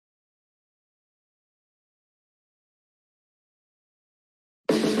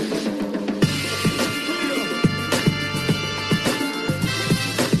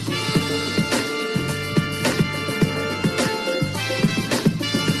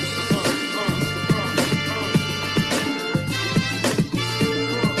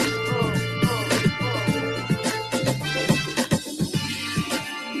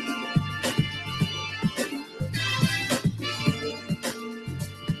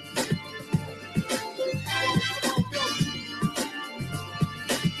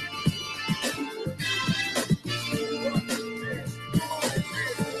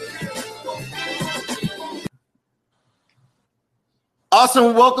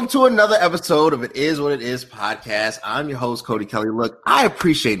Awesome. Welcome to another episode of It Is What It Is podcast. I'm your host, Cody Kelly. Look, I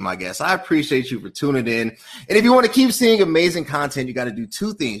appreciate my guests. I appreciate you for tuning in. And if you want to keep seeing amazing content, you got to do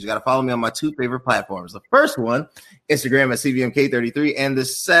two things. You got to follow me on my two favorite platforms. The first one, Instagram at CVMK33, and the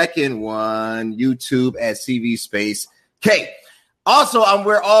second one, YouTube at CV Space K. Also, I'm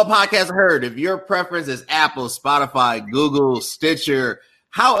where all podcasts are heard. If your preference is Apple, Spotify, Google, Stitcher,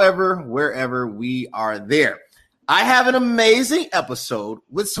 however, wherever, we are there. I have an amazing episode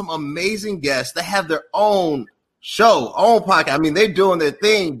with some amazing guests that have their own show, own podcast. I mean, they're doing their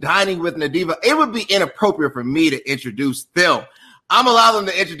thing, Dining with Nadiva. It would be inappropriate for me to introduce them. I'm allowing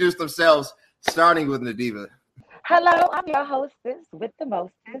them to introduce themselves, starting with Nadiva. Hello, I'm your hostess with the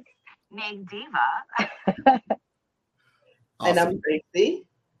mostest, Nadiva. Awesome. And I'm Tracy.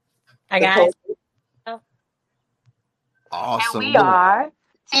 Hi, guys. Awesome. And we are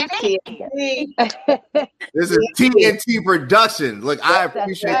TNT. This is TNT Productions. Look, I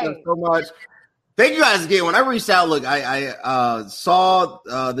appreciate them so much. Thank you guys again. When I reached out, look, I saw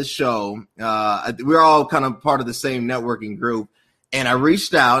the show. We're all kind of part of the same networking group. And I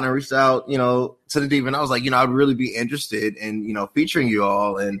reached out, to Nadiva, and I was like, I'd really be interested in, featuring you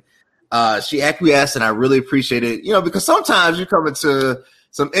all. And she acquiesced, and I really appreciate it, because sometimes you come into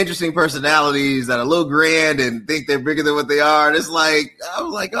some interesting personalities that are a little grand and think they're bigger than what they are. And it's like, I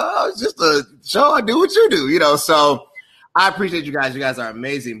was like, oh, it's just a show. I do what you do, So I appreciate you guys. You guys are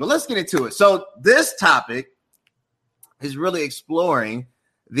amazing. But let's get into it. So this topic is really exploring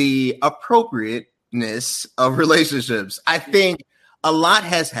the appropriateness of relationships. I think a lot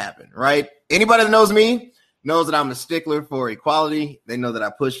has happened, right? Anybody that knows me knows that I'm a stickler for equality. They know that I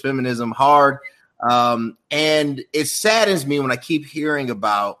push feminism hard. And it saddens me when I keep hearing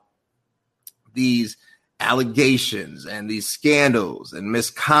about these allegations and these scandals and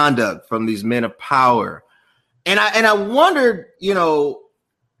misconduct from these men of power. And I wondered,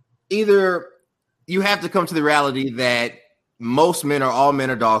 either you have to come to the reality that most men or all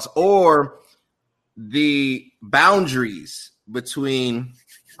men are dogs, or the boundaries between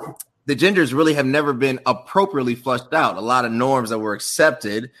the genders really have never been appropriately flushed out. A lot of norms that were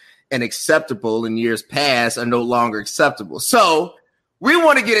accepted and acceptable in years past are no longer acceptable. So we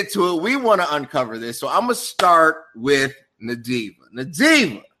want to get into it. We want to uncover this. So I'm going to start with Nadiva.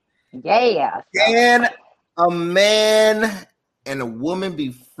 Nadiva. Yeah. Can a man and a woman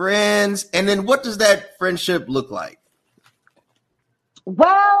be friends? And then what does that friendship look like?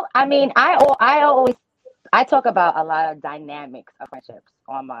 Well, I mean, I talk about a lot of dynamics of friendships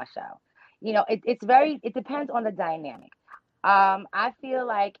on my show. It depends on the dynamic. I feel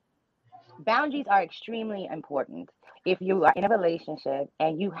like boundaries are extremely important if you are in a relationship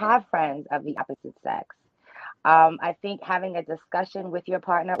and you have friends of the opposite sex. I think having a discussion with your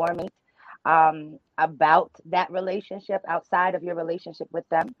partner or mate about that relationship outside of your relationship with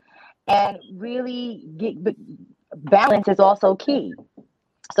them, and really balance is also key,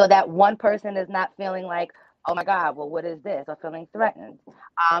 so that one person is not feeling like, oh my God, well, what is this? Or feeling threatened.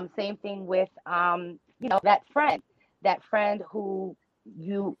 Same thing with, that friend who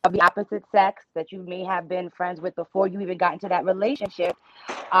you of the opposite sex that you may have been friends with before you even got into that relationship,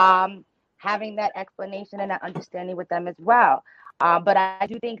 having that explanation and that understanding with them as well. But I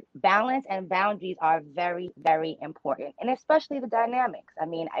do think balance and boundaries are very, very important, and especially the dynamics. I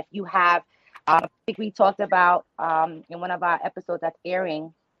mean, if you have, I think we talked about in one of our episodes that's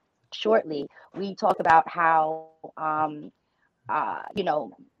airing shortly, we talk about how,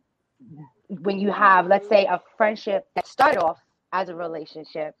 when you have, let's say, a friendship that started off as a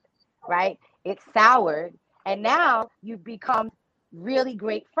relationship, right? It's soured, and now you've become really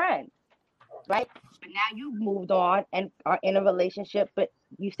great friends, right? But now you've moved on and are in a relationship, but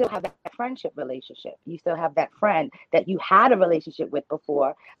you still have that friendship relationship. You still have that friend that you had a relationship with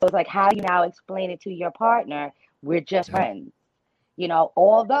before. So it's like, how do you now explain it to your partner? We're just friends.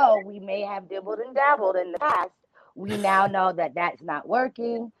 Although we may have dibbled and dabbled in the past, we now know that that's not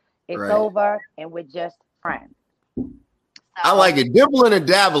working. It's right. over, and we're just friends. I like it. Dibbling and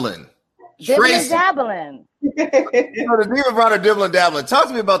dabbling. Dibbling and dabbling. Nadiva brought a dibble and dabbling. Talk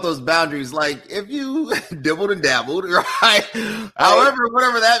to me about those boundaries. Like, if you dibbled and dabbled, right? However,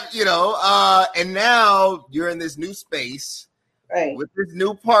 whatever that, and now you're in this new space, right, with this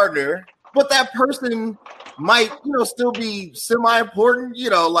new partner, but that person might, still be semi-important,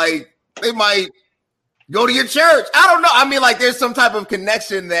 like they might go to your church. I don't know. I mean, like, there's some type of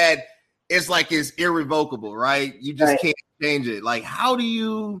connection that is irrevocable, right? You just can't change it. Like, how do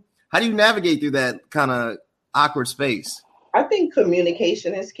you navigate through that kind of awkward space? I think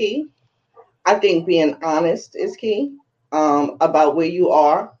communication is key. I think being honest is key about where you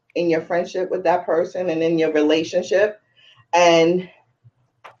are in your friendship with that person and in your relationship. And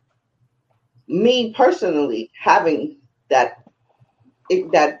me personally having that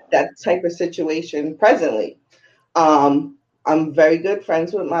type of situation presently. I'm very good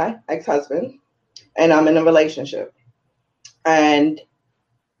friends with my ex-husband, and I'm in a relationship. And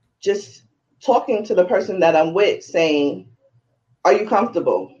just talking to the person that I'm with, saying, "Are you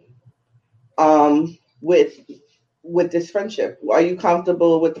comfortable with this friendship? Are you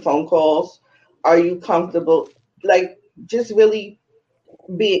comfortable with the phone calls? Are you comfortable?" Like, just really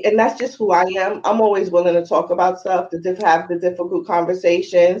be, and that's just who I am. I'm always willing to talk about stuff, to have the difficult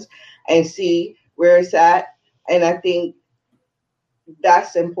conversations and see where it's at. And I think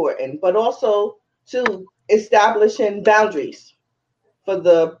that's important, but also to establishing boundaries for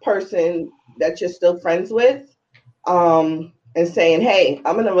the person that you're still friends with, and saying, "Hey,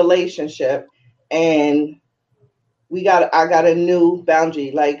 I'm in a relationship, and I got a new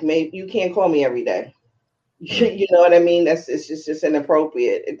boundary. Like, maybe you can't call me every day." You know what I mean? It's just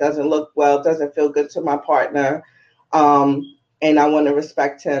inappropriate. It doesn't look well. It doesn't feel good to my partner. And I want to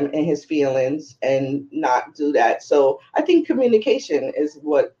respect him and his feelings and not do that. So I think communication is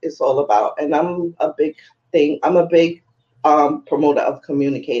what it's all about. And I'm a big promoter of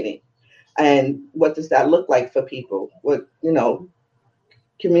communicating. And what does that look like for people?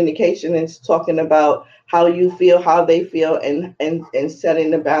 Communication is talking about how you feel, how they feel, and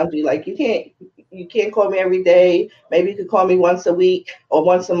setting the boundary. Like, you can't call me every day. Maybe you could call me once a week or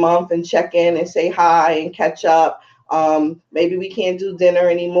once a month and check in and say hi and catch up. Maybe we can't do dinner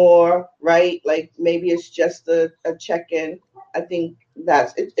anymore, right? Like, maybe it's just a check-in. I think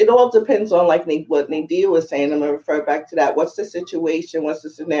it all depends on, like what Nadiva was saying. I'm going to refer back to that. What's the situation? What's the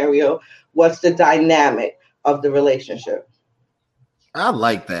scenario? What's the dynamic of the relationship? I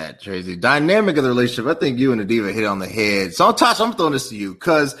like that, Tracy. Dynamic of the relationship. I think you and Nadiva hit on the head. So, Tasha, I'm throwing this to you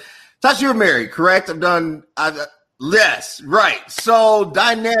because, Tasha, you're married, correct? Yes, right. So,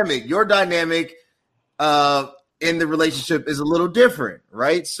 your dynamic in the relationship is a little different,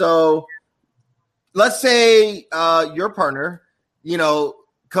 right? So, let's say your partner,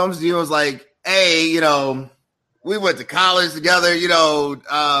 comes to you and is like, "Hey, we went to college together,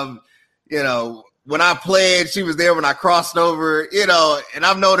 when I played, she was there when I crossed over, and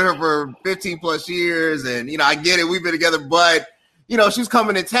I've known her for 15 plus years. And, I get it. We've been together, but, she's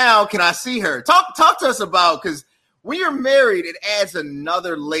coming to town. Can I see her?" Talk to us about, because when you're married, it adds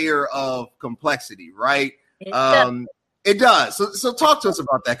another layer of complexity, right? It does. So talk to us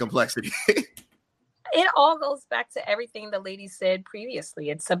about that complexity. It all goes back to everything the lady said previously.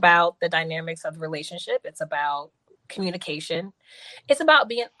 It's about the dynamics of the relationship. It's about communication. It's about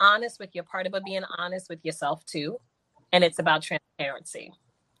being honest with your partner, but being honest with yourself too. And it's about transparency.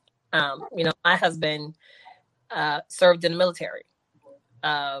 My husband served in the military.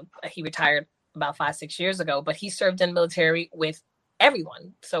 He retired about 5-6 years ago, but he served in the military with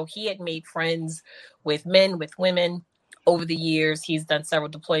everyone. So he had made friends with men, with women over the years. He's done several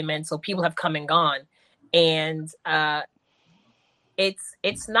deployments. So people have come and gone. And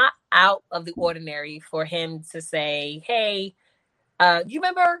it's not out of the ordinary for him to say, "Hey, you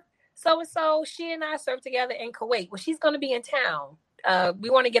remember so-and-so? She and I served together in Kuwait. Well, she's going to be in town. We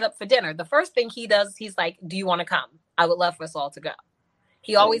want to get up for dinner." The first thing he does, he's like, "Do you want to come? I would love for us all to go."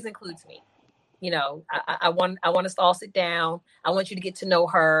 He always includes me. I want us to all sit down. I want you to get to know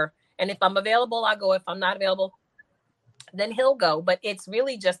her. And if I'm available, I'll go. If I'm not available, then he'll go. But it's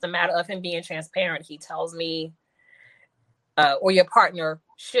really just a matter of him being transparent. He tells me, or your partner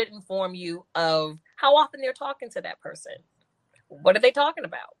should inform you of how often they're talking to that person. What are they talking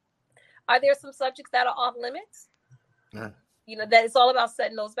about? Are there some subjects that are off limits? Yeah. That it's all about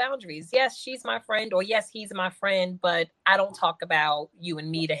setting those boundaries. Yes, she's my friend, or yes, he's my friend, but I don't talk about you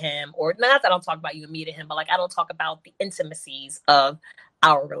and me to him, or not that I don't talk about you and me to him, but like I don't talk about the intimacies of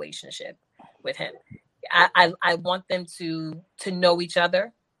our relationship with him. I want them to know each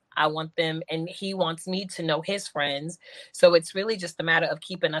other. I want them, and he wants me to know his friends. So it's really just a matter of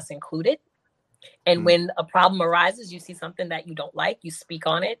keeping us included. And when a problem arises, you see something that you don't like, you speak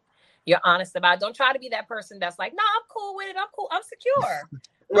on it. You're honest about it. Don't try to be that person that's like, "No, I'm cool with it. I'm cool. I'm secure."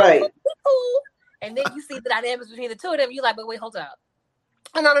 Right. I'm cool. And then you see the dynamics between the two of them. You're like, "But wait, hold up.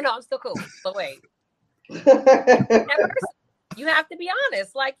 Oh, no, I'm still cool. But wait." You have to be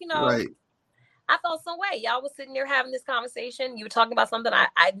honest. Like, right. I felt some way. Y'all was sitting there having this conversation. You were talking about something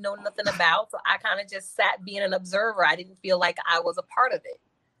I know nothing about. So I kind of just sat being an observer. I didn't feel like I was a part of it.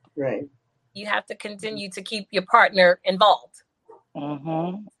 Right. You have to continue to keep your partner involved.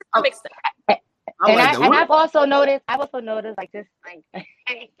 Mm-hmm. To some extent. And I've also noticed, like this, like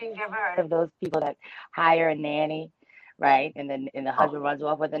you've ever heard of those people that hire a nanny, right? And then the husband runs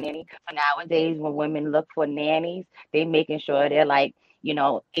off with a nanny. So nowadays, when women look for nannies, they making sure they're like,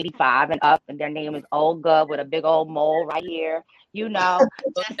 85 and up, and their name is Olga with a big old mole right here,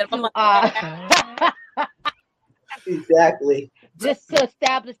 Exactly. just to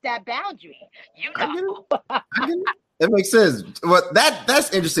establish that boundary. I get it. It makes sense. Well,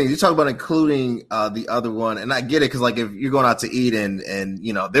 that's interesting. You talk about including the other one, and I get it because, like, if you're going out to eat and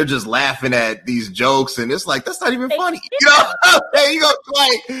they're just laughing at these jokes, and it's like that's not even funny. Hey, you gonna be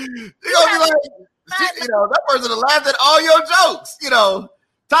like, that person laughed at all your jokes.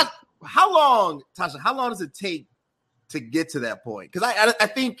 Tasha, how long does it take to get to that point? Because I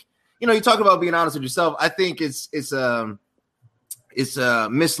think you talk about being honest with yourself. I think it's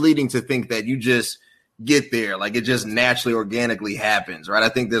misleading to think that you just get there, like it just naturally, organically happens, right? I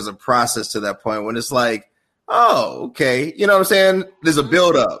think there's a process to that point when it's like, oh, okay, you know what I'm saying? There's a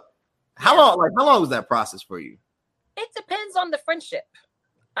build up. How long was that process for you? It depends on the friendship.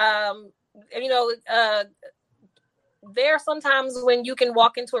 There are sometimes when you can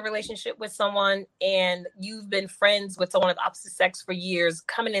walk into a relationship with someone and you've been friends with someone of opposite sex for years.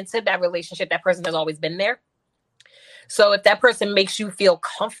 Coming into that relationship, that person has always been there. So if that person makes you feel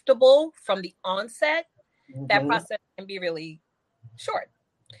comfortable from the onset, that process can be really short.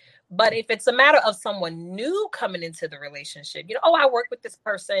 But if it's a matter of someone new coming into the relationship, I work with this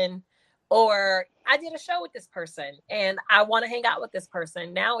person, or I did a show with this person and I want to hang out with this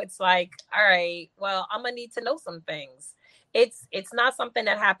person. Now it's like, all right, well, I'm going to need to know some things. It's not something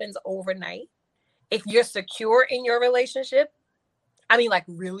that happens overnight. If you're secure in your relationship, like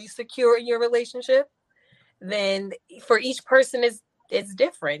really secure in your relationship, then for each person it's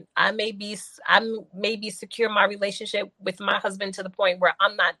different. I may be secure in my relationship with my husband to the point where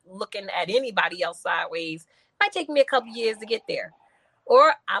I'm not looking at anybody else sideways. It might take me a couple years to get there.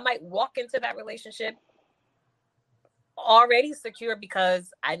 Or I might walk into that relationship already secure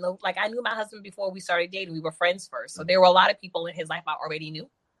because I knew my husband before we started dating. We were friends first. So there were a lot of people in his life I already knew.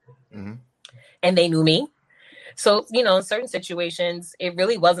 Mm-hmm. And they knew me. So, in certain situations, it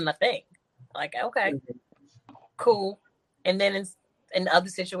really wasn't a thing. Like, okay, cool. And then in other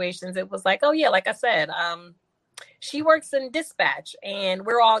situations, it was like, oh yeah, like I said, she works in dispatch and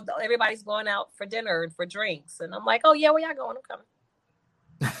everybody's going out for dinner and for drinks. And I'm like, oh yeah, where y'all going? I'm coming.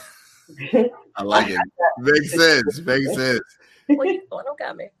 I like it. Makes sense. Well, you going? I'm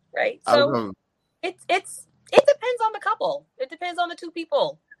coming. Right. So it depends on the couple. It depends on the two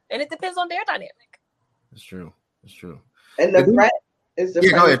people, and it depends on their dynamic. That's true. And the friend is the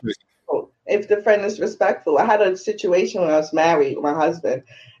friend. Go ahead. If the friend is respectful. I had a situation when I was married with my husband,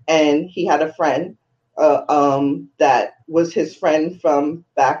 and he had a friend that was his friend from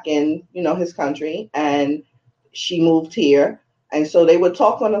back in his country, and she moved here. And so they would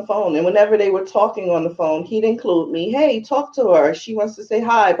talk on the phone. And whenever they were talking on the phone, he'd include me. Hey, talk to her. She wants to say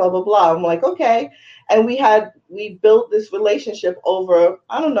hi, blah, blah, blah. I'm like, okay. And we built this relationship over,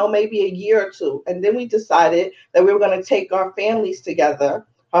 I don't know, maybe a year or two. And then we decided that we were going to take our families together,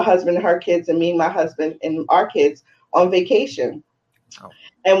 her husband and her kids, and me and my husband and our kids on vacation. Oh.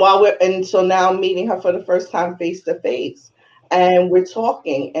 And so now I'm meeting her for the first time face to face. And we're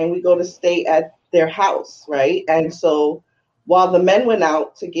talking and we go to stay at their house, right? And so while the men went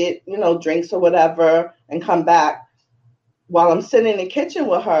out to get, drinks or whatever and come back, while I'm sitting in the kitchen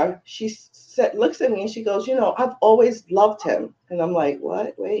with her, she looks at me and she goes, I've always loved him. And I'm like,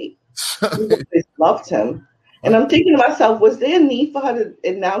 what? Wait, you've always loved him. And I'm thinking to myself, was there a need for her to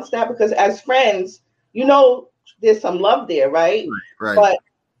announce that? Because as friends, there's some love there, right? Right. But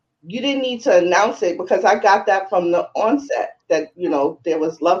you didn't need to announce it because I got that from the onset that, there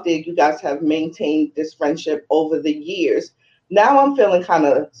was love there. You guys have maintained this friendship over the years. Now I'm feeling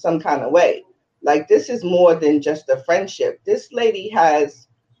some kind of way. Like this is more than just a friendship. This lady has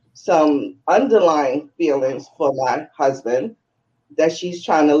some underlying feelings for my husband that she's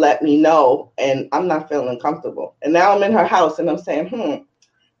trying to let me know, and I'm not feeling comfortable. And now I'm in her house and I'm saying,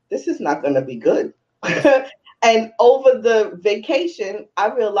 this is not going to be good. And over the vacation, I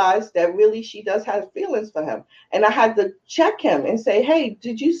realized that really she does have feelings for him. And I had to check him and say, hey,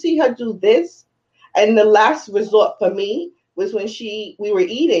 did you see her do this? And the last resort for me was when we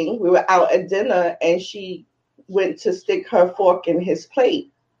were out at dinner and she went to stick her fork in his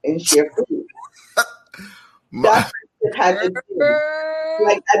plate and share food. That's what it had to do.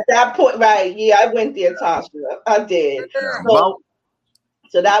 Like at that point, right? Yeah, I went there, Tasha. I did.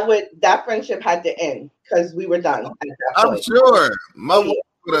 So that friendship had to end because we were done. At that I'm point. sure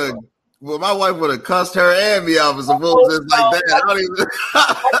my wife would have cussed her and me off for some bullshit like that.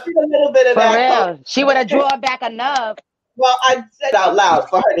 I did a little bit of that. Real. She would have drawn back enough. Well, I said out loud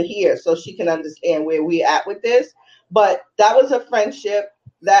for her to hear so she can understand where we're at with this. But that was a friendship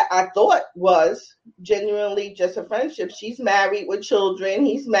that I thought was genuinely just a friendship. She's married with children.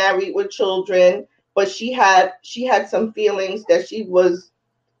 He's married with children, but she had some feelings that she was,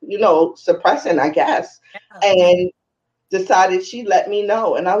 suppressing, I guess, and decided she'd let me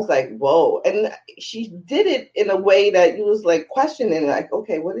know. And I was like, whoa. And she did it in a way that you was like questioning, like,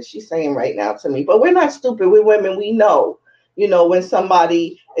 okay, what is she saying right now to me? But we're not stupid. We're women. We know, when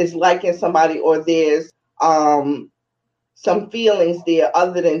somebody is liking somebody or there's some feelings there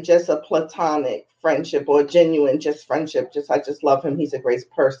other than just a platonic friendship or genuine just friendship. I just love him. He's a great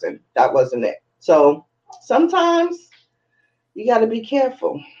person. That wasn't it. So sometimes you got to be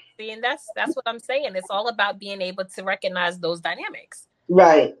careful. And that's what I'm saying. It's all about being able to recognize those dynamics.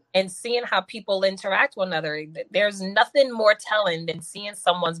 Right. And seeing how people interact with one another. There's nothing more telling than seeing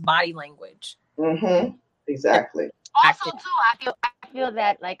someone's body language. Mm-hmm. Exactly. Also, too, I feel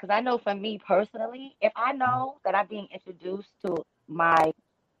that, like, because I know for me personally, if I know that I'm being introduced to my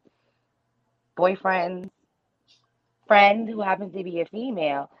boyfriend's friend who happens to be a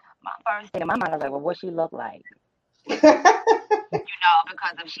female, my first thing in my mind is like, well, what she look like? Because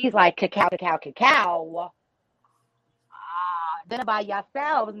if she's like cacao, then by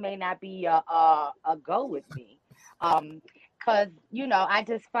yourselves may not be a go with me. Because, I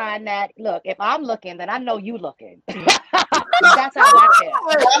just find that, look, if I'm looking, then I know you looking. That's how I feel.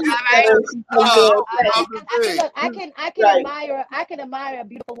 All right? Look, I can admire a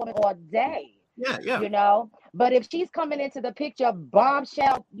beautiful woman all day. Yeah. But if she's coming into the picture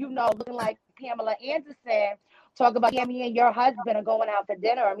bombshell, looking like Pamela Anderson, talk about, me and your husband are going out for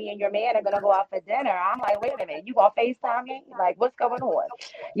dinner, or me and your man are going to go out for dinner. I'm like, wait a minute, you going to FaceTime me? Like, what's going on?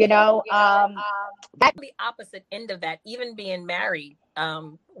 That's the opposite end of that, even being married,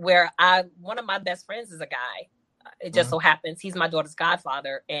 where one of my best friends is a guy. It just so happens he's my daughter's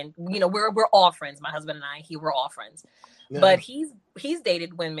godfather. And, we're all friends. My husband and I, we're all friends. Yeah. But he's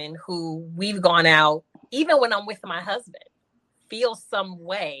dated women who we've gone out, even when I'm with my husband, feel some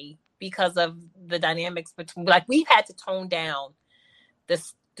way because of the dynamics between, like, we've had to tone down the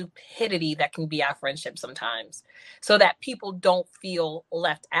stupidity that can be our friendship sometimes so that people don't feel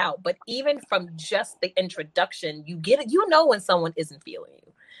left out. But even from just the introduction, you get it, when someone isn't feeling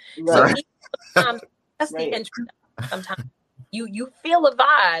you. Right. So sometimes that's the introduction. Sometimes you feel a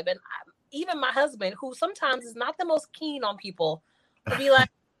vibe. And even my husband, who sometimes is not the most keen on people, will be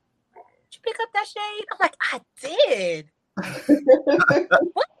like, did you pick up that shade? I'm like, I did.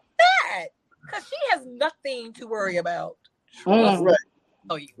 What's that? Because she has nothing to worry about. Right.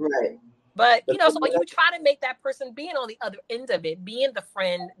 Right. But, so you try to make that person being on the other end of it, being the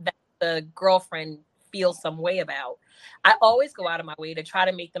friend that the girlfriend feels some way about. I always go out of my way to try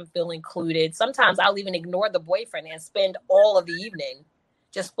to make them feel included. Sometimes I'll even ignore the boyfriend and spend all of the evening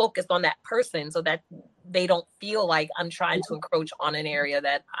just focused on that person so that they don't feel like I'm trying to encroach on an area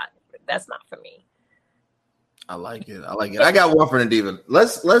that's not for me. I like it. I got one for Nadiva.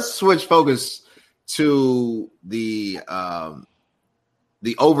 Let's switch focus to the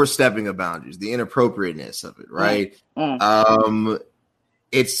overstepping of boundaries, the inappropriateness of it, right?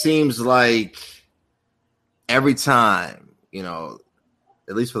 It seems like every time,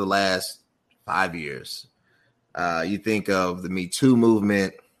 at least for the last 5 years, you think of the Me Too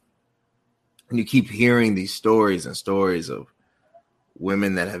movement, and you keep hearing these stories of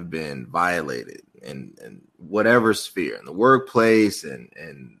women that have been violated in whatever sphere, in the workplace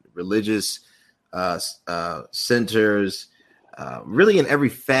and religious centers, really in every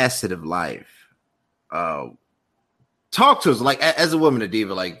facet of life. Talk to us, like, as a woman,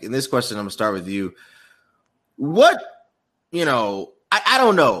 Nadiva, like, in this question, I'm gonna start with you. What, I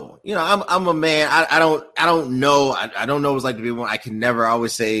don't know. I'm a man. I don't know. I don't know what it's like to be a woman. I can never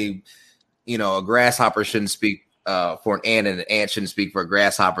always say, a grasshopper shouldn't speak for an ant, and an ant shouldn't speak for a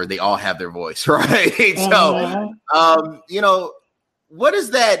grasshopper. They all have their voice, right? So, what is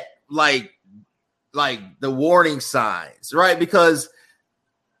that like the warning signs, right? Because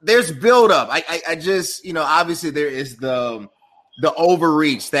there's buildup. I just, obviously there is the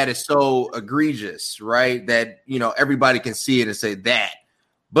overreach that is so egregious, right? That, everybody can see it and say that.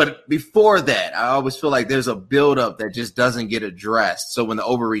 But before that, I always feel like there's a buildup that just doesn't get addressed. So when the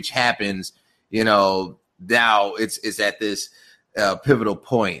overreach happens, now it's at this pivotal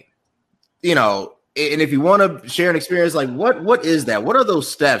point, and if you want to share an experience, like what is that? What are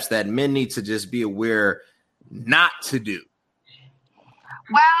those steps that men need to just be aware not to do?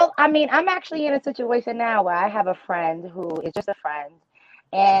 Well, I mean, I'm actually in a situation now where I have a friend who is just a friend.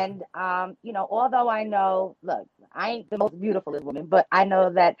 And, although I know, look, I ain't the most beautiful woman, but I know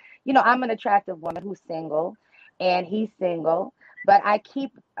that, I'm an attractive woman who's single and he's single. But I'm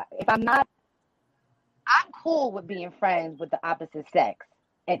cool with being friends with the opposite sex.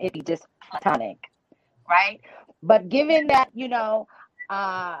 and it be just platonic, right? But given that,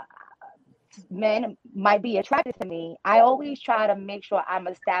 men might be attracted to me, I always try to make sure I'm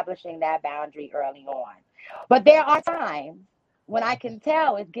establishing that boundary early on. But there are times when I can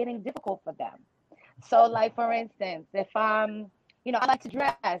tell it's getting difficult for them. So, like, for instance, if I like to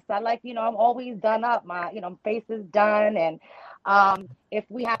dress. I like, I'm always done up. My, face is done. And if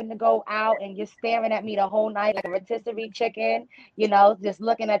we happen to go out and you're staring at me the whole night like a rotisserie chicken, just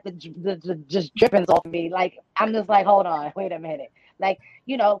looking at the just drippings off of me, like, I'm just like, hold on, wait a minute. Like,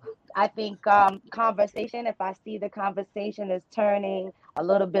 I think conversation, if I see the conversation is turning a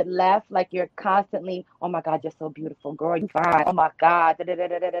little bit left, like you're constantly, oh my God, you're so beautiful, girl, you fine. Oh my God, da da da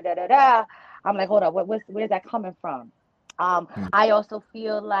da da da da da. I'm like, hold up, where's that coming from? I also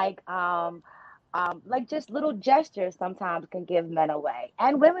feel like just little gestures sometimes can give men away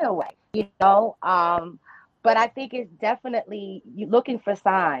and women away, but I think it's definitely looking for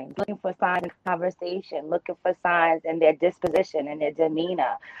signs in conversation, looking for signs in their disposition and their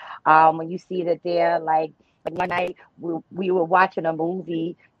demeanor. When you see that they're like one night we were watching a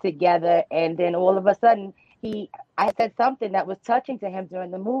movie together, and then all of a sudden I said something that was touching to him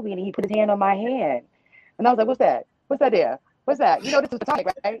during the movie, and he put his hand on my hand, and I was like, "What's that? What's that there? What's that? This is platonic,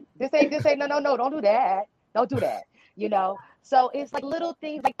 right? This ain't no, don't do that. Don't do that." So it's like little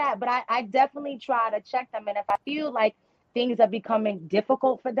things like that. But I definitely try to check them. And if I feel like things are becoming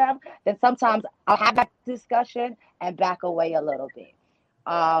difficult for them, then sometimes I'll have that discussion and back away a little bit.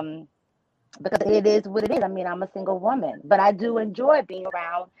 Because it is what it is. I mean, I'm a single woman, but I do enjoy being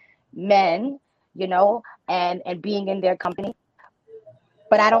around men, and being in their company.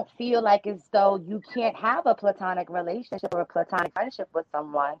 But I don't feel like as though you can't have a platonic relationship or a platonic friendship with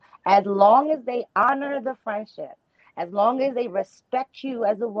someone as long as they honor the friendship, as long as they respect you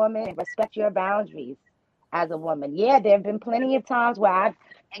as a woman and respect your boundaries as a woman. Yeah, there have been plenty of times where I've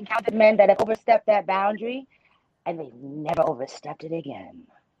encountered men that have overstepped that boundary and they've never overstepped it again.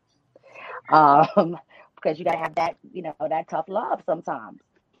 Because you got to have that, that tough love sometimes.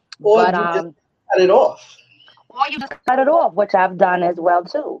 Or you just cut it off. Or you just cut it off, which I've done as well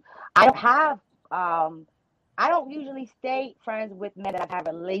too. I don't usually stay friends with men that I've had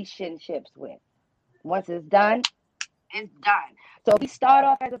relationships with. Once it's done, it's done. So if we start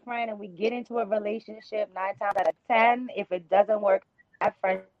off as a friend and we get into a relationship, 9 times out of 10, if it doesn't work, that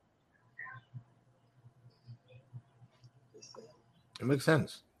friend. It makes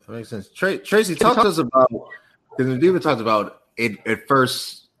sense. Tracy, talk to us about, because Nadiva talked about it at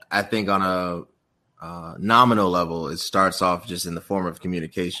first. I think on a nominal level, it starts off just in the form of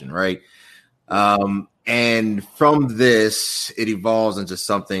communication, right? And from this, it evolves into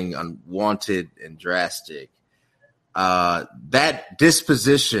something unwanted and drastic. That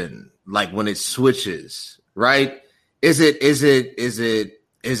disposition, like when it switches, right? Is it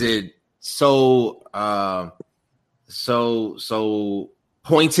so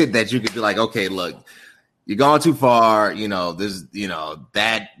pointed that you could be like, okay, look, you're going too far. There's,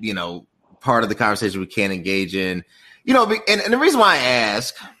 that, part of the conversation we can't engage in, and the reason why I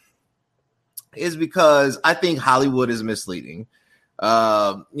ask is because I think Hollywood is misleading.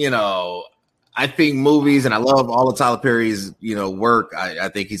 I think movies, and I love all of Tyler Perry's, work. I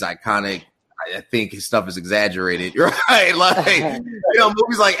think he's iconic. I think his stuff is exaggerated, right? Like,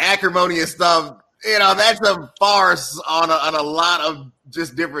 movies like Acrimony and stuff, that's a farce on a lot of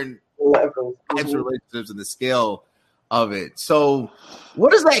just different types of relationships and the scale of it. So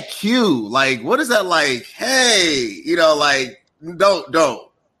what is that cue? Like, what is that like? Hey, like, don't.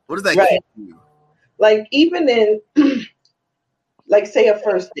 What is that cue? Like, even in, like, say a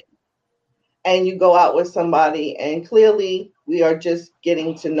first date, and you go out with somebody, and clearly we are just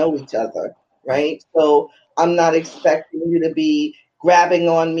getting to know each other, right? So I'm not expecting you to be grabbing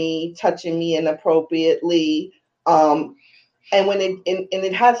on me, touching me inappropriately. And when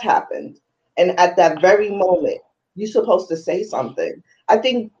it has happened, and at that very moment, you're supposed to say something. I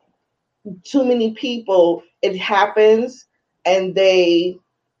think too many people, it happens and they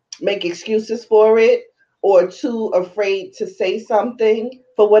make excuses for it, or too afraid to say something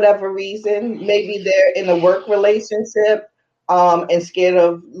for whatever reason. Maybe they're in a work relationship and scared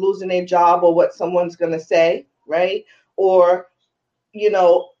of losing their job or what someone's going to say, right? Or,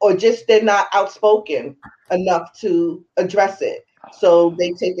 or just they're not outspoken enough to address it. So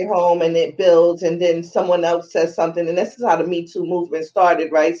they take it home and it builds, and then someone else says something. And this is how the Me Too movement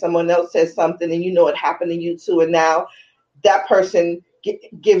started, right? Someone else says something and it happened to you too. And now that person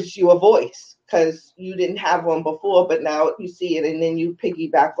gives you a voice because you didn't have one before, but now you see it and then you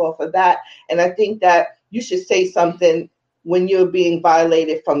piggyback off of that. And I think that you should say something when you're being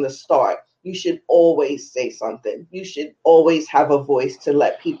violated from the start. you should always say something. You should always have a voice to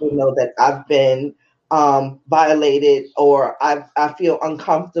let people know that I've been violated, or I feel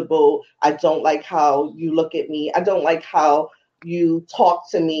uncomfortable. I don't like how you look at me. I don't like how you talk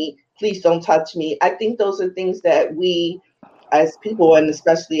to me. Please don't touch me. I think those are things that we as people, and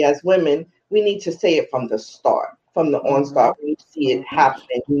especially as women, we need to say it from the start, from the onstart. When you see it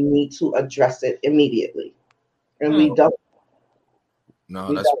happening, we need to address it immediately. And we don't.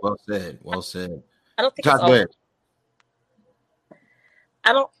 No, that's well said. Well said. I don't think it's always,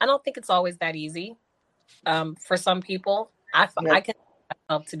 I don't think it's always that easy. For some people, I can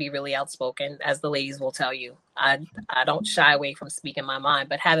myself to be really outspoken, as the ladies will tell you. I don't shy away from speaking my mind,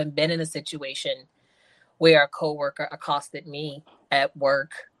 but having been in a situation where a coworker accosted me at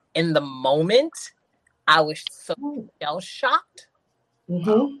work, in the moment, I was so shell shocked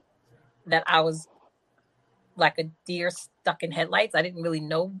that I was like a deer stuck in headlights. I didn't really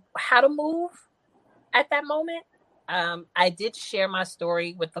know how to move at that moment. I did share my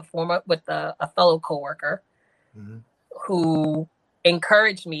story with a fellow coworker who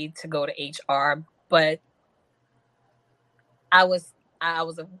encouraged me to go to HR, but I was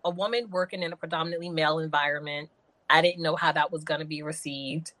a woman working in a predominantly male environment. I didn't know how that was going to be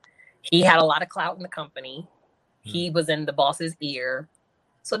received. He had a lot of clout in the company. He was in the boss's ear.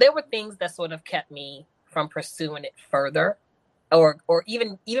 So there were things that sort of kept me from pursuing it further, or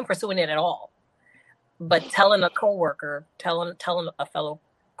even pursuing it at all. But telling a fellow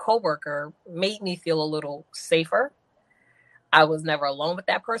coworker made me feel a little safer. I was never alone with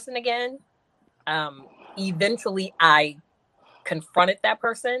that person again. Eventually, I confronted that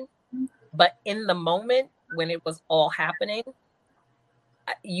person, but in the moment when it was all happening,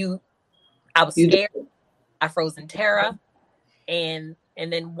 I was scared. I froze in terror, and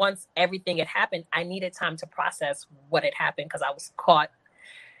then once everything had happened, I needed time to process what had happened, because I was caught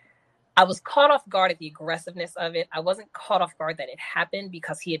off guard at the aggressiveness of it. I wasn't caught off guard that it happened,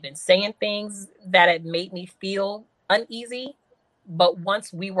 because he had been saying things that had made me feel uneasy. But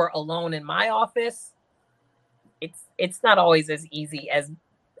once we were alone in my office, it's not always as easy as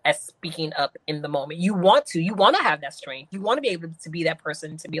speaking up in the moment. You want to have that strength. You want to be able to be that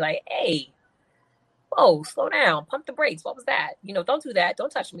person to be like, hey, whoa, slow down, pump the brakes. What was that? Don't do that. Don't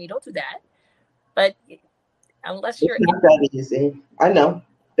touch me. Don't do that. But unless you're not that easy. I know.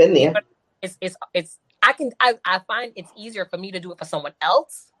 Been there. I find it's easier for me to do it for someone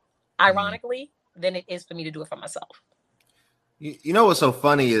else, ironically, than it is for me to do it for myself. You know what's so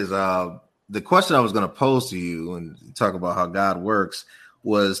funny is the question I was going to pose to you and talk about how God works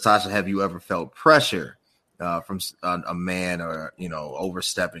was, Tasha, have you ever felt pressure from a man, or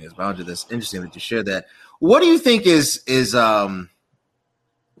overstepping his boundary? That's interesting that you shared that. What do you think is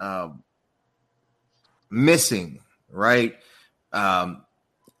missing, right? Then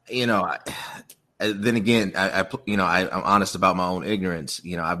again, I'm honest about my own ignorance.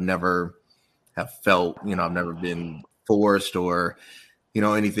 I've never have felt, I've never been forced or,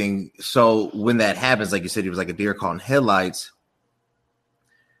 anything. So when that happens, like you said, it was like a deer caught in headlights.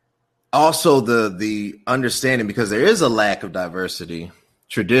 Also the understanding, because there is a lack of diversity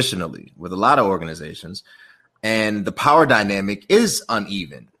traditionally with a lot of organizations, and the power dynamic is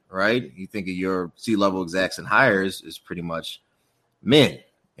uneven, right? You think of your C-level execs and hires is pretty much men,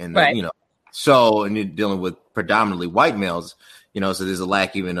 and right. So, and you're dealing with predominantly white males, so there's a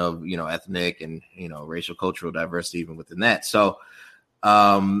lack even of, ethnic and, racial, cultural diversity even within that. So,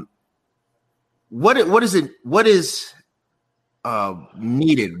 what is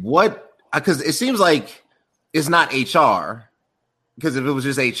needed? Because it seems like it's not HR, because if it was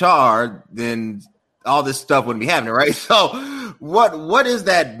just HR, then all this stuff wouldn't be happening, right? So what is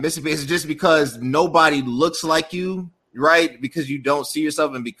that missing? Is it just because nobody looks like you, right? Because you don't see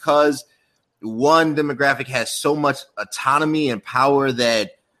yourself, and because one demographic has so much autonomy and power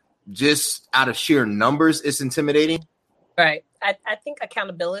that just out of sheer numbers, it's intimidating? Right. I think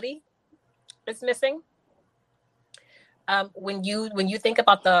accountability is missing. When you think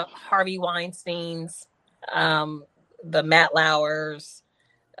about the Harvey Weinsteins, the Matt Lauers,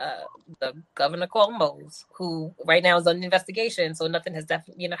 the Governor Cuomo's, who right now is under investigation, so nothing has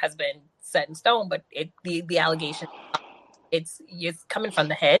has been set in stone, but the allegation, it's coming from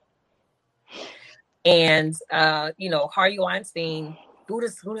the head. And Harvey Weinstein, who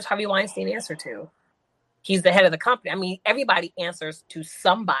does Harvey Weinstein answer to? He's the head of the company. I mean, everybody answers to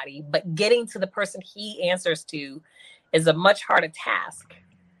somebody, but getting to the person he answers to is a much harder task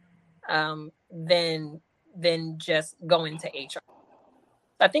than just going to HR.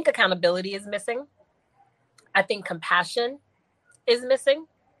 I think accountability is missing. I think compassion is missing,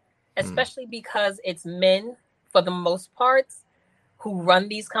 especially because it's men, for the most part, who run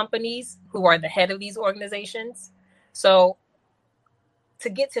these companies, who are the head of these organizations. So to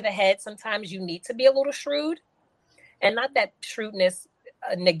get to the head, sometimes you need to be a little shrewd, and not that shrewdness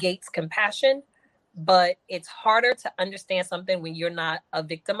negates compassion, but it's harder to understand something when you're not a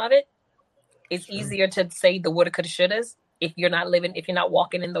victim of it. It's easier to say the woulda, coulda, shouldas if you're not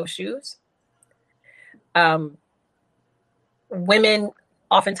walking in those shoes. Women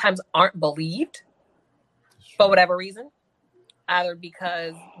oftentimes aren't believed for whatever reason, either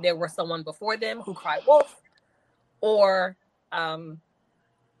because there was someone before them who cried wolf, or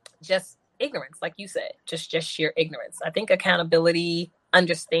just ignorance, like you said, just sheer ignorance. I think accountability,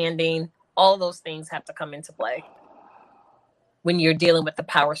 understanding, all those things have to come into play when you're dealing with the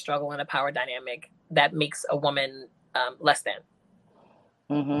power struggle and a power dynamic that makes a woman less than.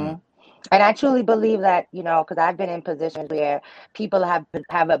 Mm-hmm. And I truly believe that, because I've been in positions where people have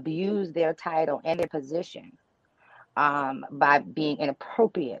abused their title and their position by being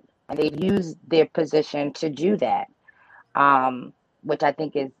inappropriate, and they've used their position to do that, which I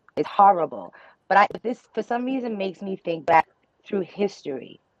think is horrible. But this, for some reason, makes me think back through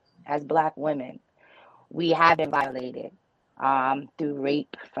history. As Black women, we have been violated through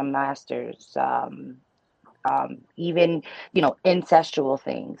rape from masters, even incestual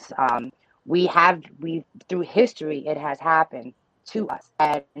things. We through history, it has happened to us,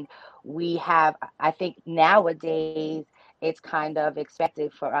 and we have. I think nowadays it's kind of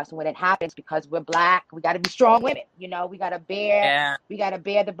expected for us when it happens, because we're Black. We got to be strong women. We got to bear. We got to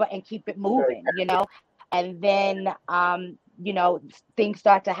bear the butt and keep it moving. And then things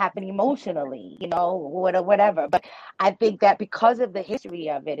start to happen emotionally, whatever. But I think that because of the history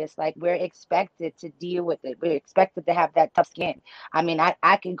of it, it's like we're expected to deal with it. We're expected to have that tough skin. I mean,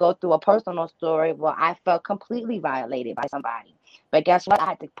 I can go through a personal story where I felt completely violated by somebody. But guess what? I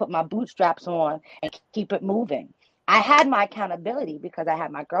had to put my bootstraps on and keep it moving. I had my accountability because I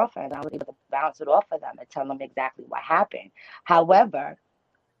had my girlfriends. I was able to bounce it off of them and tell them exactly what happened. However,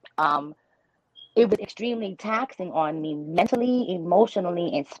 it was extremely taxing on me mentally,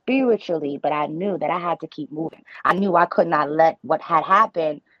 emotionally, and spiritually, but I knew that I had to keep moving. I knew I could not let what had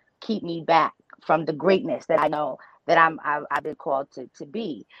happened keep me back from the greatness that I know that I've been called to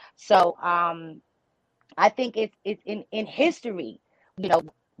be. So I think it's in history,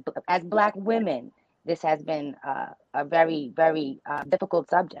 as Black women, this has been a very, very difficult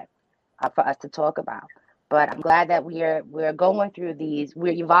subject for us to talk about. But I'm glad that we're going through these.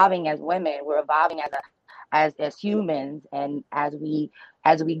 We're evolving as women. We're evolving as humans, and as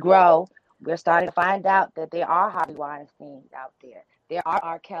we grow, we're starting to find out that there are Harvey Weinsteins out there. There are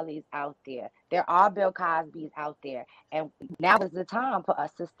R. Kellys out there. There are Bill Cosbys out there. And now is the time for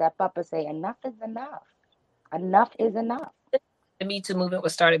us to step up and say, enough is enough. Enough is enough. The Me Too movement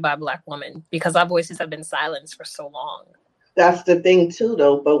was started by Black women because our voices have been silenced for so long. That's the thing too,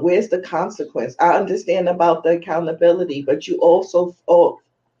 though. But where's the consequence? I understand about the accountability, but you also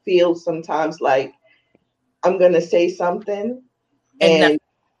feel sometimes like I'm going to say something and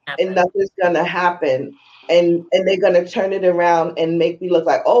nothing's going to happen. And they're going to turn it around and make me look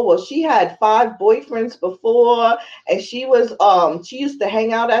like, oh, well, she had 5 boyfriends before, and she used to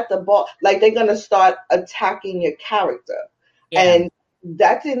hang out at the bar. Like, they're going to start attacking your character. Yeah. And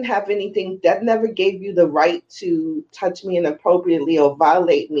that didn't have anything, that never gave you the right to touch me inappropriately or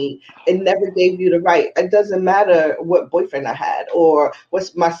violate me. It never gave you the right. It doesn't matter what boyfriend I had or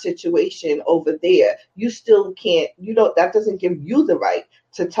what's my situation over there. You still can't, that doesn't give you the right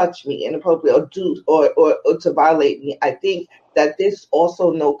to touch me inappropriately or to violate me. I think that there's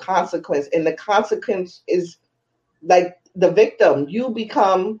also no consequence. And the consequence is like the victim. You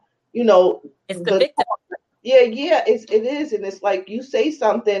become, it's the victim. Yeah, it is. And it's like you say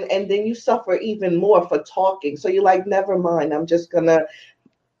something and then you suffer even more for talking. So you're like, never mind. I'm just going to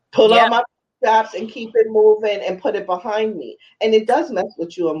pull out my straps and keep it moving and put it behind me. And it does mess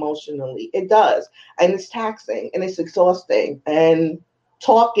with you emotionally. It does. And it's taxing and it's exhausting. And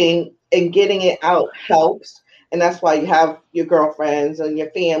talking and getting it out helps. And that's why you have your girlfriends and your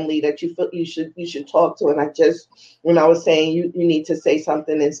family that you feel you should talk to. And when I was saying you need to say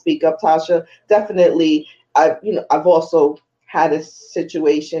something and speak up, Tasha, definitely. I've also had a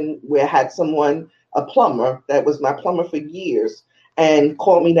situation where I had someone, a plumber that was my plumber for years, and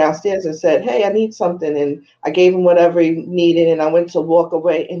called me downstairs and said, hey, I need something. And I gave him whatever he needed. And I went to walk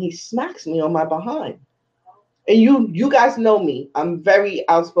away and he smacks me on my behind. And you guys know me. I'm very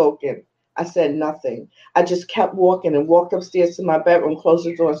outspoken. I said nothing. I just kept walking and walked upstairs to my bedroom, closed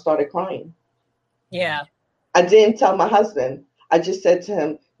the door, and started crying. Yeah. I didn't tell my husband. I just said to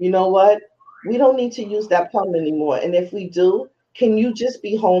him, you know what? We don't need to use that plumber anymore. And if we do, can you just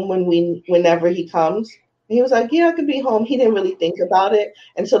be home whenever he comes? And he was like, yeah, I could be home. He didn't really think about it.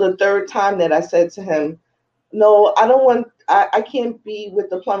 And so the third time that I said to him, no, I don't want, I can't be with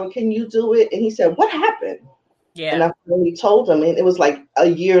the plumber. Can you do it? And he said, what happened? Yeah. And I finally told him, and it was like a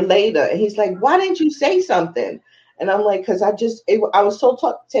year later. And he's like, why didn't you say something? And I'm like, because I was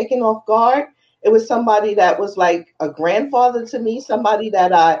so taken off guard. It was somebody that was like a grandfather to me, somebody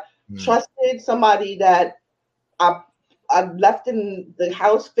that I trusted, somebody that I left in the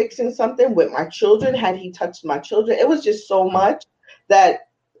house fixing something with my children. Had he touched my children, it was just so much that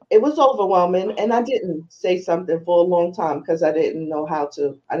it was overwhelming. And I didn't say something for a long time because I didn't know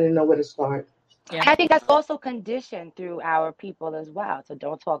where to start. Yeah. I think that's also conditioned through our people as well. So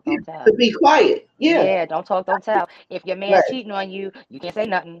don't talk, don't tell. To be quiet. Yeah. Yeah, don't talk, don't tell. If your man's cheating on you, you can't say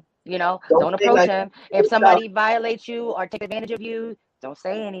nothing. Don't approach him. If somebody violates you or takes advantage of you, don't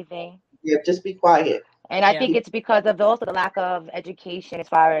say anything. Yeah, just be quiet. And I think it's because of also the lack of education as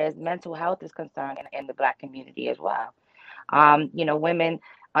far as mental health is concerned in the Black community as well. Women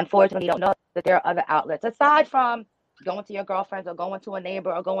unfortunately don't know that there are other outlets aside from going to your girlfriends or going to a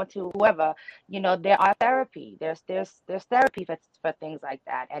neighbor or going to whoever. There are therapy. There's therapy for things like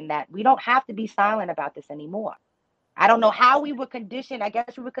that, and that we don't have to be silent about this anymore. I don't know how we were conditioned. I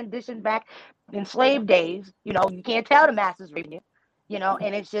guess we were conditioned back in slave days. You can't tell the masters raping you.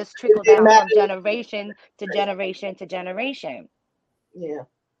 And it's just trickled down from generation to generation to generation. Yeah.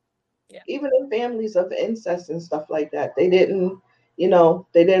 Even in families of incest and stuff like that, they didn't. You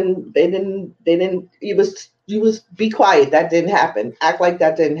was be quiet. That didn't happen. Act like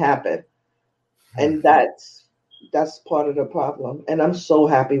that didn't happen. And that's part of the problem. And I'm so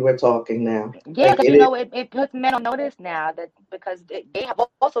happy we're talking now. Yeah, because it puts men on notice now that because they have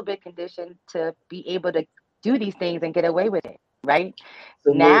also been conditioned to be able to do these things and get away with it, right?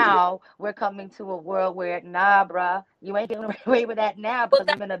 Now we're coming to a world where, nah, bruh, you ain't getting away with that now because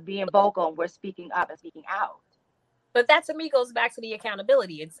women are being vocal and we're speaking up and speaking out. But that to me goes back to the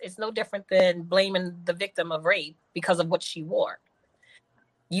accountability. It's no different than blaming the victim of rape because of what she wore.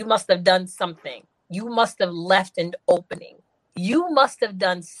 You must have done something. You must have left an opening. You must have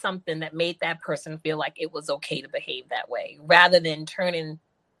done something that made that person feel like it was okay to behave that way, rather than turning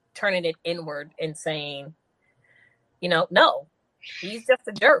it inward and saying, no, he's just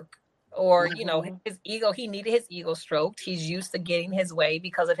a jerk. Or, his ego, he needed his ego stroked. He's used to getting his way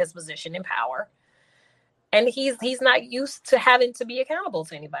because of his position in power. And he's not used to having to be accountable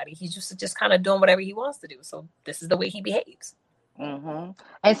to anybody. He's used to just kind of doing whatever he wants to do. So this is the way he behaves. Mm-hmm.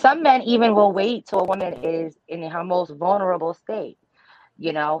 And some men even will wait till a woman is in her most vulnerable state.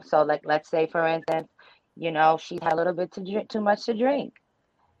 So like, let's say, for instance, she's had a little bit too much to drink.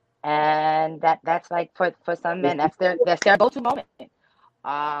 And that's like for some men, that's their go-to moment.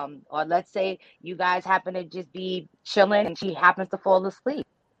 Or let's say you guys happen to just be chilling and she happens to fall asleep.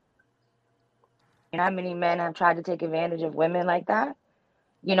 You know how many men have tried to take advantage of women like that?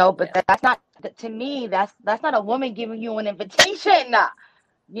 But that's not, to me, that's not a woman giving you an invitation. That's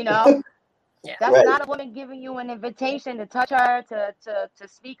not a woman giving you an invitation to touch her, to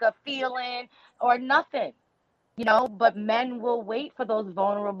speak a feeling or nothing. But men will wait for those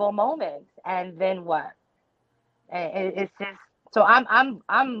vulnerable moments, and then what? And it's just so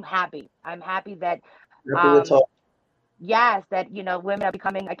I'm happy. I'm happy that yes, that women are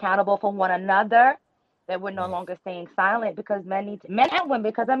becoming accountable for one another. That we're no longer staying silent because men and women,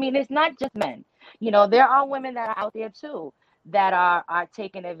 because I mean it's not just men. There are women that are out there too that are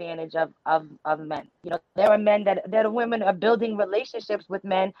taking advantage of men. There are men that women are building relationships with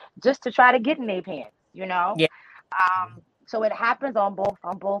men just to try to get in their pants. Yeah. So it happens on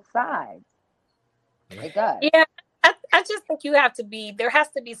both sides. It does. Yeah, I just think there has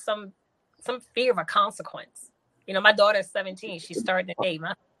to be some fear of a consequence. My daughter's 17. She's starting to date. My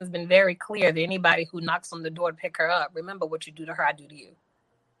husband's been very clear that anybody who knocks on the door to pick her up, remember what you do to her, I do to you.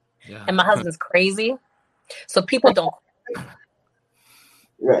 Yeah. And my husband's crazy. So people don't.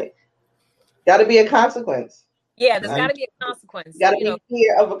 Right. Got to be a consequence. Yeah, there's got to be a consequence. Got to be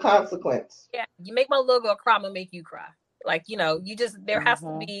fear of a consequence. Yeah, you make my little girl cry, I'm going to make you cry. Like, there has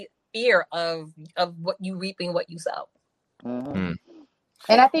to be fear of what you reaping, what you sow. Mm-hmm.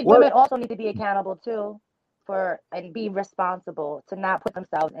 And I think women also need to be accountable too and be responsible to not put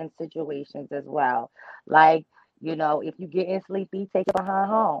themselves in situations as well. Like, if you getting sleepy, take it behind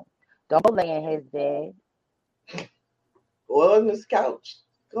home. Don't go lay in his bed. Or on his couch.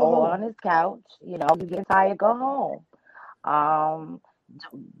 On his couch. You getting tired, go home.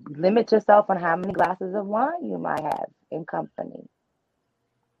 Limit yourself on how many glasses of wine you might have in company.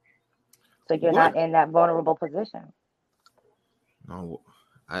 So you're not in that vulnerable position. No,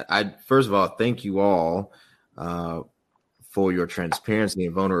 I first of all, thank you all for your transparency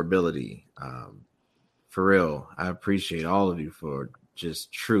and vulnerability. For real. I appreciate all of you for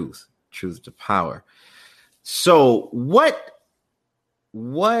just truth to power. So what,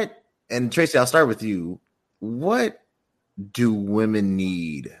 and Tracy, I'll start with you. What do women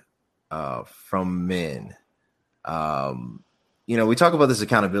need from men? We talk about this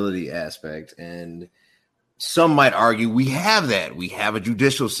accountability aspect, and some might argue we have that. We have a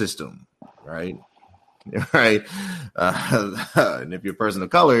judicial system, right? Right. And if you're a person of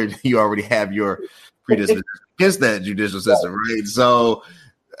color, you already have your predisposition against that judicial system, right? So,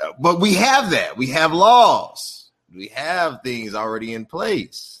 but we have that. We have laws. We have things already in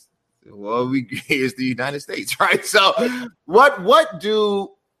place. Well, here's the United States, right? So, what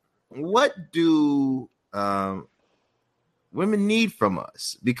do women need from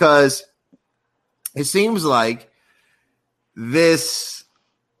us? Because it seems like this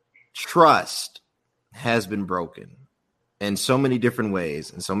trust has been broken in so many different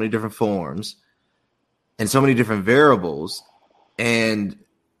ways, in so many different forms, and so many different variables. And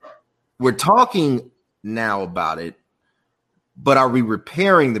we're talking now about it, but are we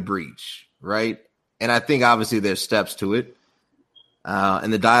repairing the breach, right? And I think obviously there's steps to it.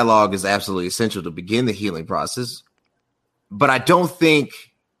 And the dialogue is absolutely essential to begin the healing process. But I don't think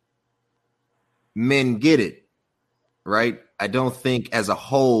men get it, right? I don't think as a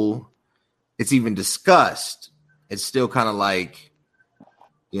whole it's even discussed. It's still kind of like,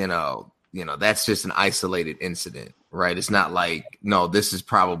 that's just an isolated incident, right? It's not like, no, this is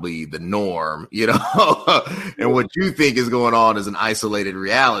probably the norm, and what you think is going on is an isolated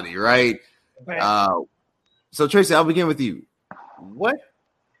reality, right? So Tracy, I'll begin with you. What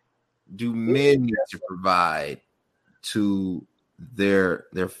do men need to provide to their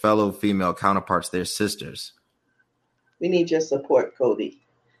fellow female counterparts, their sisters? We need your support, Cody.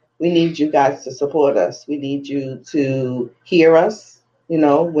 We need you guys to support us. We need you to hear us.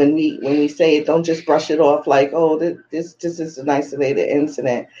 When we say it, don't just brush it off like, oh, this is an isolated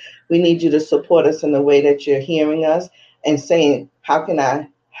incident. We need you to support us in the way that you're hearing us and saying, how can I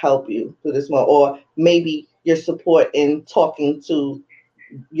help you through this more? Or maybe your support in talking to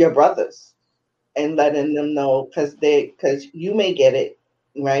your brothers and letting them know, because you may get it,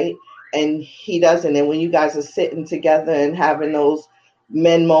 right? And he doesn't. And when you guys are sitting together and having those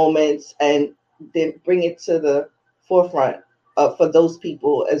men moments, and then bring it to the forefront for those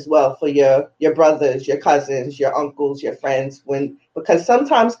people as well, for your brothers, your cousins, your uncles, your friends, because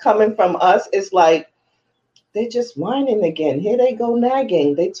sometimes coming from us, it's like they're just whining again. Here they go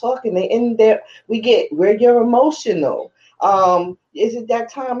nagging. They talking. They in there. Where you're emotional. Is it that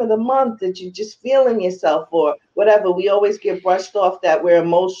time of the month that you're just feeling yourself or whatever? We always get brushed off that we're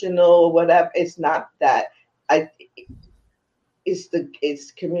emotional or whatever. It's not that.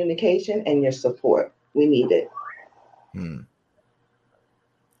 It's communication and your support. We need it.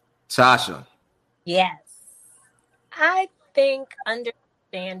 Tasha. Yes. I think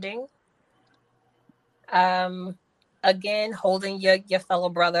understanding, again, holding your fellow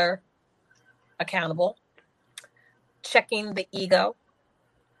brother accountable, checking the ego.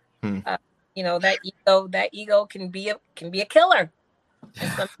 That ego can be a killer.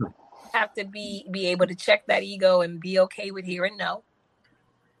 And sometimes you have to be able to check that ego and be okay with hearing no.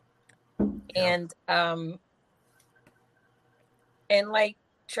 And like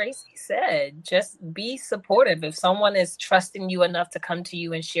Tracy said, just be supportive. If someone is trusting you enough to come to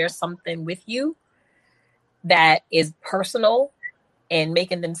you and share something with you that is personal and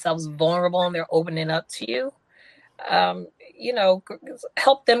making themselves vulnerable and they're opening up to you,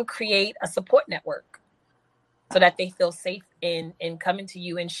 help them create a support network so that they feel safe in coming to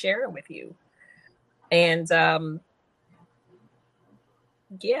you and sharing with you. And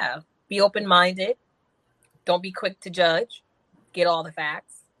be open-minded. Don't be quick to judge. Get all the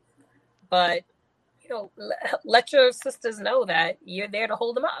facts. But, let your sisters know that you're there to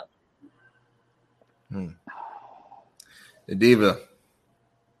hold them up. Nadiva.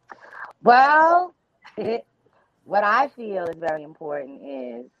 Well, what I feel is very important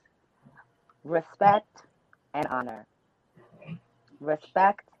is respect and honor.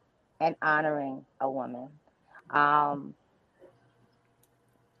 Respect and honoring a woman.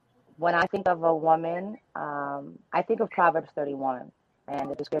 When I think of a woman, I think of Proverbs 31 and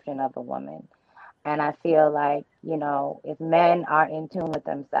the description of a woman. And I feel like, if men are in tune with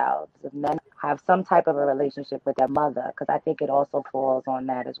themselves, if men have some type of a relationship with their mother, because I think it also falls on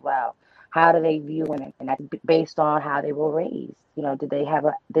that as well. How do they view women? And that's based on how they were raised. Did they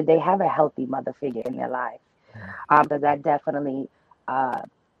have a healthy mother figure in their life? So that definitely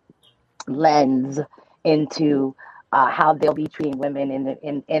lends into how they'll be treating women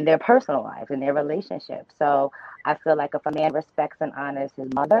in their personal life, in their relationship. So I feel like if a man respects and honors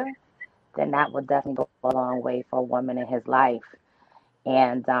his mother, then that would definitely go a long way for a woman in his life.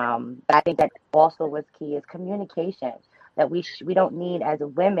 And but I think that also what's key is communication. That we don't need, as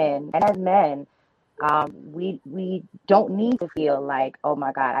women and as men, we don't need to feel like, oh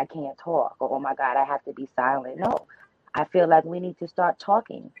my God, I can't talk, or oh my God, I have to be silent. No, I feel like we need to start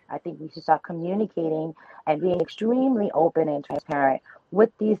talking. I think we should start communicating and being extremely open and transparent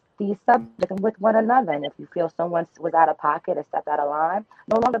with these subjects and with one another. And if you feel someone was out of pocket or stepped out of line,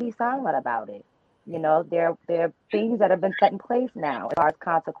 no longer be silent about it. You know, there are things that have been set in place now as far as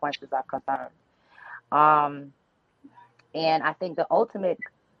consequences are concerned. And I think the ultimate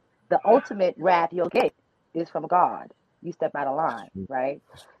wrath you'll get is from God. You step out of line, right?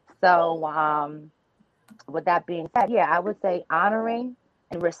 So, with that being said, yeah, I would say honoring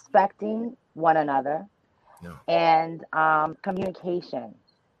and respecting one another, and communicating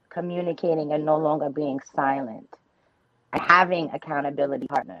and no longer being silent, and having accountability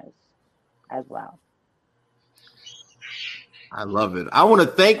partners as well. I love it. I want to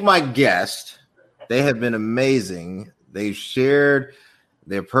thank my guests. They have been amazing. They've shared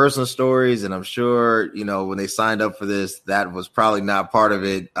their personal stories, and I'm sure, you know, when they signed up for this, that was probably not part of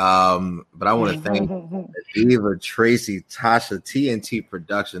it. But I want to thank Nadiva, Tracy, Tasha, TNT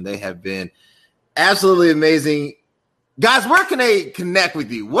Production. They have been absolutely amazing. Guys, where can they connect with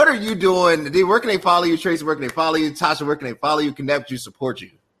you? What are you doing? Nadiva, where can they follow you? Tracy, where can they follow you? Tasha, where can they follow you, connect you, support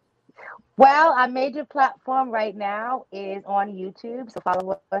you? Well, our major platform right now is on YouTube. So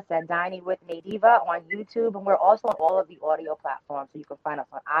follow us at Dining with Nadiva on YouTube. And we're also on all of the audio platforms. So you can find us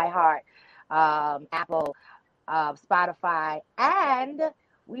on iHeart, Apple, Spotify. And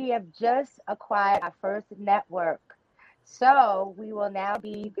we have just acquired our first network. So we will now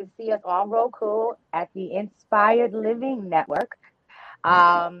you can see us on Roku at the Inspired Living Network.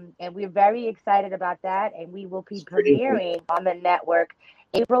 And we're very excited about that. And we will be premiering on the network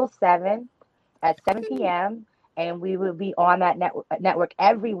April 7th at 7 p.m. And we will be on that network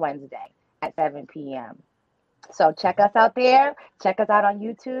every Wednesday at 7 p.m. So check us out there. Check us out on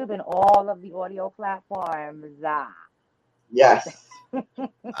YouTube and all of the audio platforms. Yes.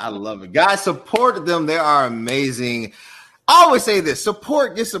 I love it. Guys, support them. They are amazing. I always say this,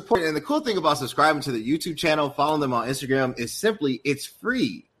 get support. And the cool thing about subscribing to the YouTube channel, following them on Instagram is simply, it's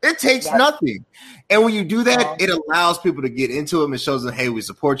free. It takes nothing. And when you do that, it allows people to get into them and shows them, hey, we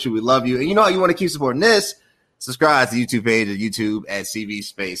support you. We love you. And you know how you want to keep supporting this? Subscribe to the YouTube page at YouTube at CV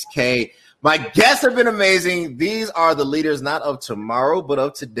Space K. My guests have been amazing. These are the leaders, not of tomorrow, but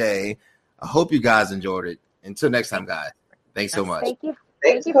of today. I hope you guys enjoyed it. Until next time, guys. Thanks so much. Thank you.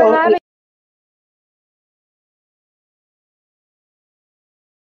 Thank you for having me.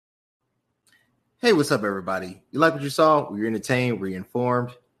 Hey, what's up, everybody? You like what you saw? Were you entertained? Were you informed?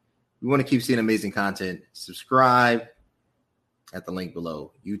 We want to keep seeing amazing content. Subscribe at the link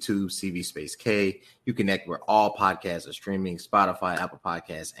below. YouTube, CV Space K. You connect where all podcasts are streaming. Spotify, Apple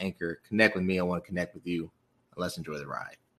Podcasts, Anchor. Connect with me. I want to connect with you. Let's enjoy the ride.